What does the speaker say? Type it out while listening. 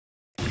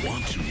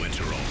Want to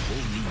enter a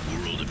whole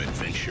new world of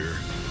adventure?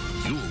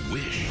 Your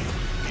wish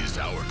is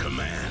our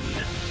command.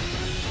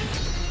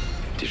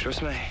 Do you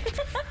trust me?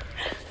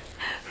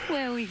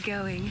 Where are we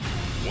going?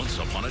 Once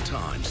Upon a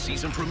Time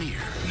season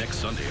premiere next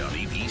Sunday on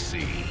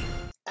ABC.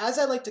 As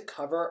I like to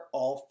cover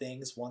all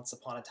things Once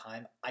Upon a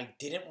Time, I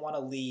didn't want to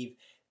leave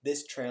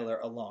this trailer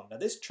alone. Now,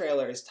 this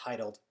trailer is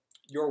titled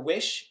Your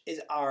Wish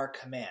is Our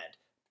Command,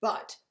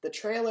 but the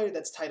trailer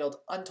that's titled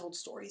Untold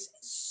Stories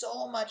is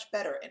so much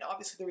better. And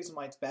obviously the reason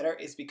why it's better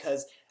is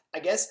because I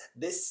guess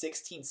this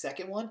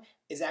 16-second one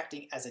is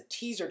acting as a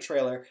teaser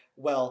trailer.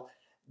 Well,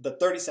 the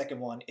 30-second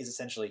one is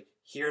essentially,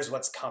 here's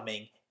what's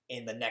coming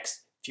in the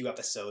next few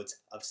episodes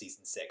of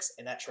season 6.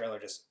 And that trailer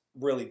just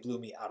really blew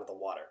me out of the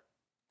water.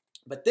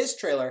 But this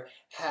trailer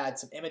had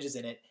some images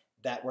in it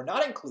that were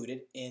not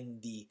included in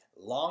the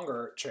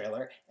longer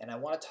trailer, and I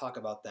want to talk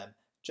about them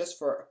just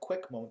for a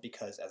quick moment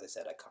because, as I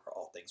said, I cover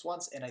all things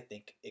once, and I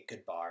think it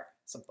could bar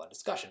some fun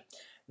discussion.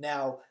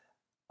 Now,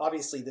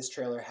 obviously, this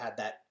trailer had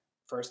that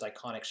first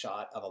iconic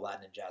shot of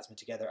Aladdin and Jasmine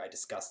together. I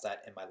discussed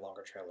that in my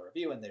longer trailer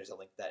review, and there's a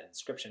link to that in the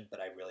description, but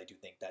I really do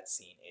think that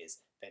scene is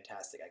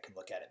fantastic. I can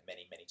look at it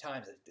many, many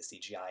times. I think the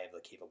CGI of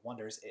the Cave of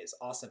Wonders is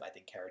awesome. I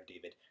think Karen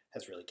David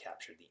has really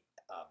captured the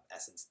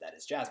essence that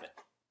is Jasmine.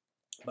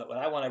 But what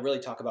I want to really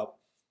talk about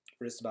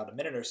for just about a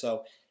minute or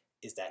so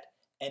is that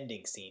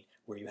ending scene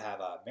where you have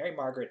Mary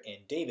Margaret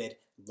and David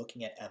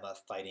looking at Emma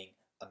fighting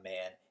a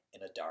man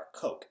in a dark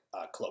cloak.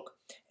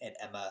 And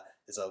Emma,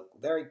 there's a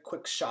very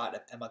quick shot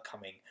of Emma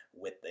coming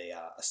with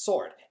a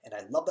sword. And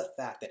I love the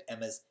fact that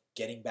Emma's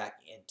getting back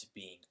into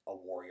being a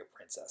warrior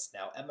princess.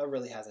 Now, Emma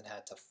really hasn't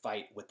had to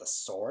fight with a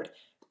sword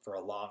for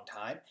a long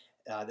time.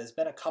 There's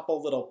been a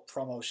couple little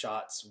promo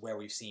shots where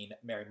we've seen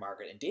Mary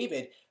Margaret and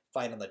David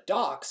fight on the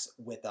docks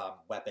with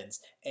weapons,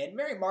 and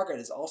Mary Margaret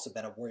has also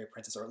been a warrior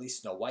princess, or at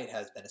least Snow White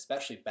has been,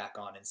 especially back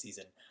on in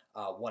season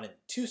 1 and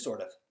 2, sort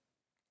of.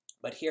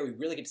 But here we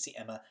really get to see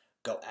Emma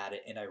go at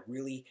it, and I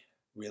really,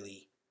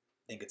 really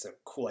think it's a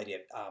cool idea.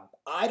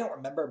 I don't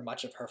remember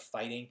much of her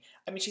fighting.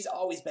 I mean, she's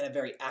always been a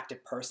very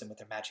active person with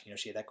her magic. You know,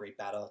 she had that great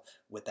battle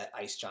with that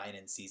ice giant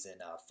in season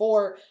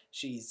 4.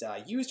 She's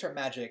used her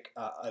magic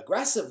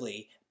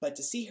aggressively, but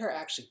to see her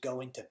actually go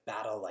into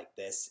battle like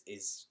this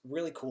is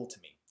really cool to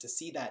me. To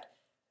see that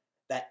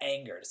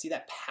anger, to see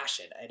that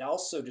passion. It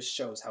also just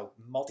shows how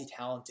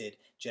multi-talented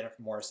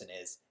Jennifer Morrison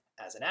is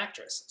as an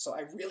actress. So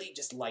I really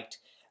just liked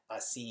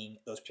seeing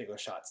those particular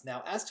shots.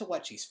 Now, as to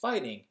what she's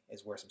fighting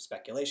is where some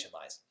speculation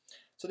lies.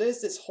 So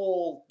there's this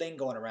whole thing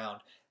going around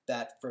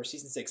that for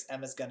season 6,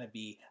 Emma's going to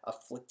be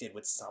afflicted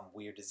with some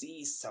weird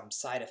disease, some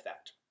side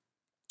effect.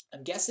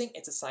 I'm guessing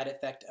it's a side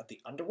effect of the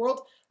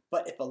underworld,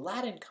 but if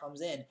Aladdin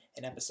comes in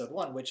episode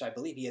 1, which I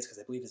believe he is because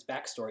I believe his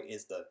backstory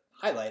is the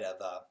highlight of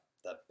the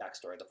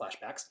backstory, the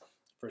flashbacks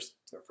for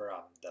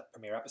the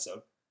premiere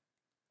episode,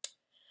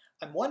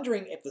 I'm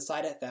wondering if the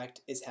side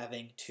effect is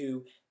having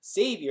 2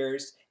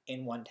 saviors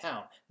in one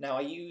town. Now,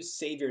 I use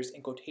saviors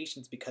in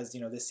quotations because,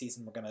 you know, this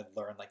season we're going to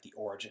learn like the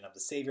origin of the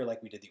savior,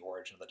 like we did the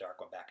origin of the Dark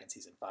One back in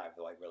season 5,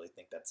 though I really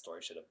think that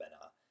story should have been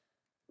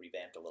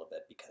revamped a little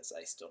bit because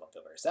I still don't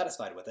feel very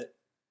satisfied with it.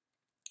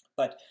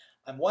 But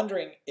I'm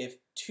wondering if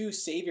 2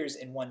 saviors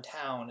in one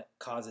town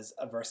causes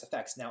adverse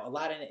effects. Now,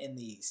 Aladdin, in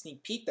the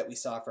sneak peek that we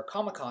saw for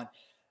Comic-Con,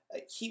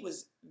 he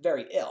was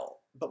very ill,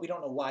 but we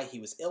don't know why he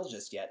was ill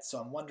just yet. So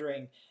I'm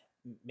wondering,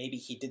 maybe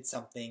he did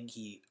something,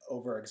 he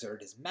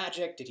overexerted his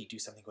magic, did he do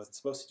something he wasn't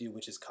supposed to do,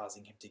 which is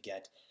causing him to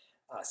get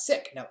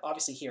sick. Now,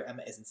 obviously here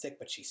Emma isn't sick,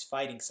 but she's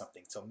fighting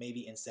something. So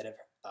maybe instead of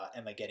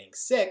Emma getting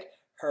sick,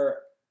 her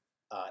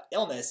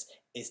illness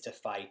is to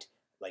fight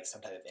like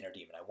some type of inner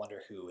demon. I wonder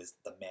who is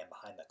the man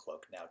behind the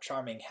cloak. Now,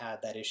 Charming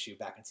had that issue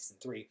back in season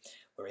 3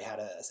 where he had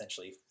to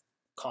essentially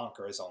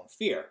conquer his own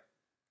fear.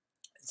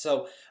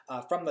 So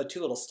from the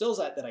 2 little stills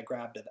that I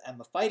grabbed of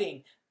Emma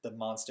fighting the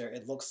monster,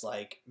 it looks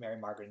like Mary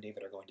Margaret and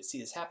David are going to see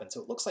this happen.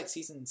 So it looks like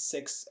season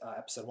 6,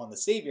 episode 1, The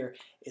Savior,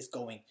 is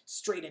going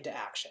straight into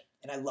action.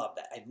 And I love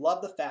that. I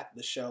love the fact that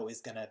the show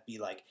is going to be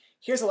like,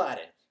 here's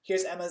Aladdin,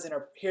 here's Emma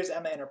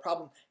and her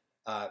problem.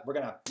 We're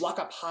going to block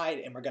up Hyde,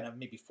 and we're going to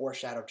maybe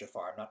foreshadow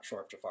Jafar. I'm not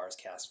sure if Jafar is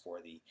cast for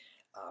the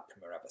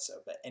premiere episode.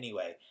 But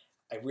anyway,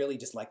 I really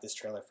just like this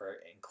trailer for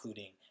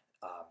including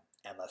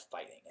Emma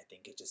fighting. I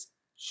think it just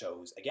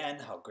shows, again,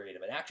 how great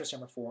of an actress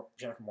Jennifer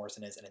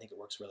Morrison is, and I think it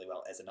works really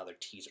well as another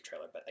teaser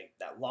trailer. But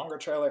that longer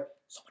trailer,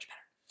 so much better.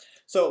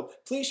 So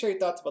please share your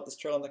thoughts about this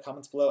trailer in the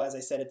comments below. As I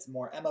said, it's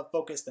more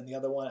Emma-focused than the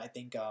other one. I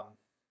think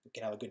we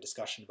can have a good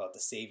discussion about the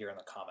Savior in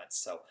the comments.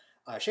 So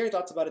share your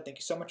thoughts about it. Thank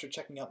you so much for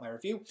checking out my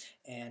review.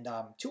 And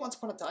 2 Once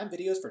Upon a Time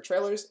videos for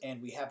trailers,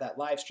 and we have that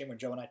live stream where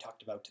Joe and I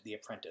talked about The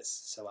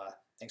Apprentice. So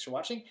thanks for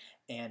watching,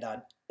 and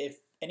if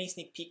any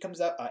sneak peek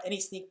comes out, any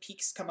sneak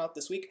peeks come out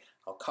this week,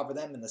 I'll cover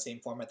them in the same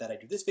format that I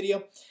do this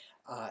video.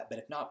 But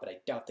if not, but I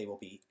doubt they will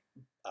be,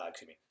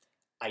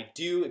 I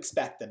do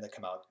expect them to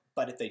come out,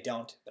 but if they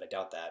don't, but I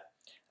doubt that,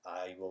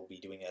 I will be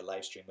doing a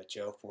live stream with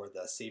Joe for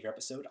the Savior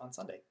episode on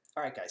Sunday.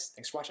 All right, guys,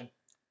 thanks for watching.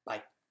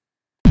 Bye.